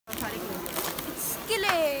It's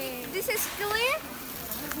clay. This is clay.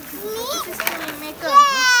 This is clay maker.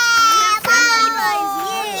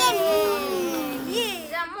 Yay!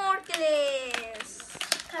 There are more clays.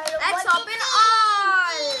 Let's open all.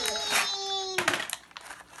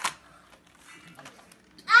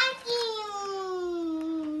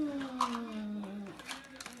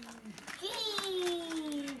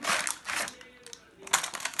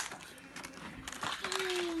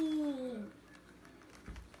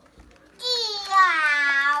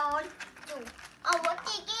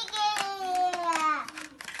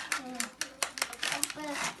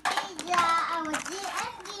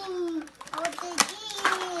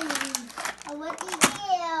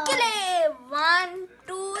 Clay. 1,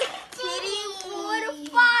 2, 3, 4,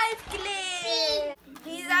 5 clay.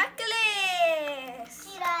 These are clays.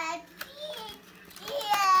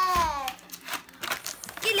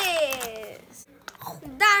 Clays.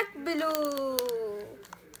 Dark blue,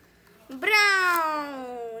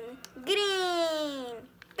 brown, green,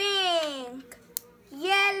 pink,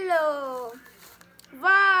 yellow,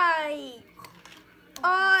 white,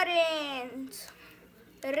 orange,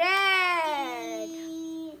 red,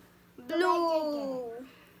 blue,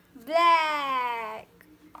 black.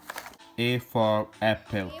 A for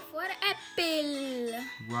apple. A for apple.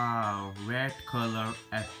 Wow, red color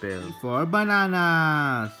apple. B for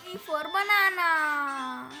bananas. B for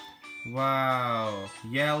banana. Wow,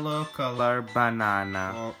 yellow color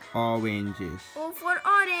banana. Or oranges. O for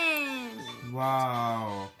orange.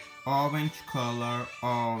 Wow, orange color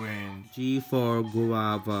orange. G for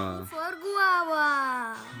guava. For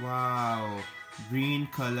guava. Wow, green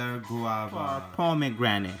color guava. For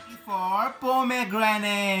pomegranate. For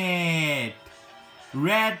pomegranate.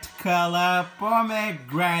 Red color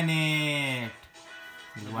pomegranate.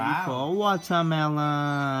 Wow. For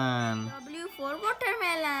watermelon. W for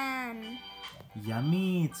watermelon.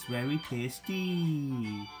 Yummy, it's very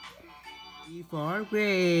tasty. G for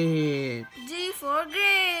grape. G for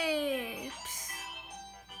grapes.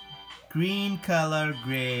 Green color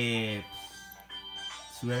grapes.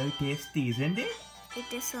 It's very tasty, isn't it?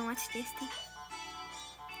 It is so much tasty.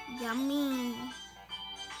 Yummy.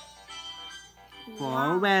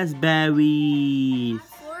 For raspberries.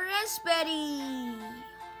 For raspberry.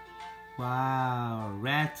 Wow,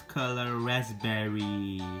 red color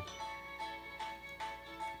raspberry.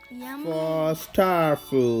 Yummy. For star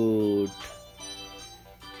fruit.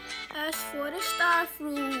 S for a star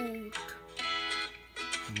fruit.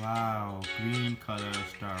 Wow, green color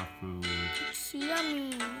star fruit. It's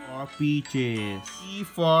yummy. For peaches. P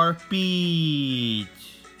for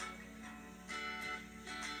peach.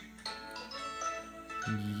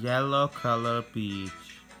 Yellow color peach.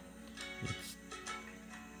 It's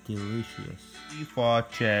delicious. P for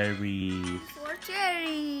cherries. For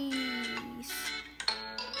cherries.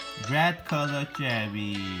 Red color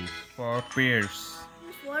cherries. For pears.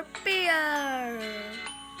 For pear.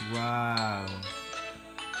 Wow.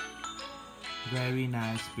 Very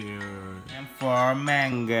nice pear. And for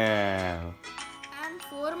mango. And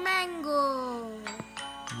for mango.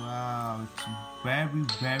 Wow, it's very,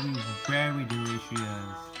 very, very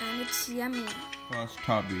delicious. And it's yummy. For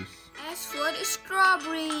strawberries. S for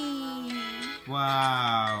strawberry.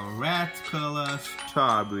 Wow, red color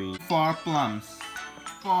strawberry. For plums.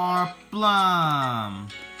 For plum.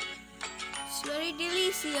 It's very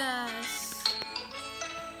delicious.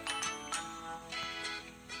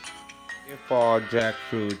 For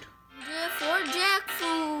jackfruit. J for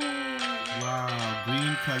jackfruit. Wow,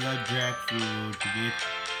 green color jackfruit with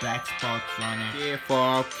black spots on it. K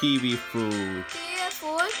for kiwi fruit. K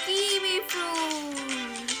for kiwi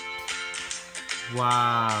fruit.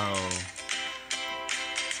 Wow.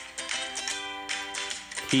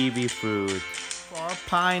 Kiwi fruit. For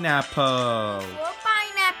pineapple. For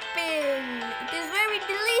pineapple. It is very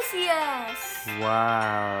delicious.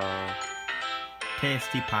 Wow.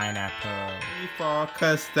 Tasty pineapple. E for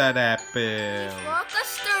custard apple. For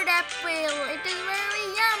custard apple. It is very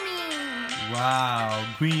yummy. Wow,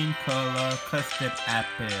 green color custard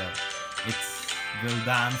apple. It's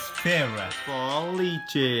Vildan's favorite. For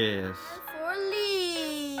lychees. For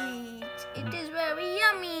leech. It is very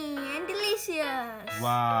yummy and delicious.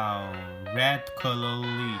 Wow, red color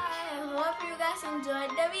lychee. I hope you guys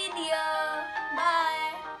enjoyed the video.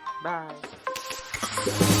 Bye.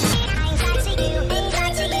 Bye.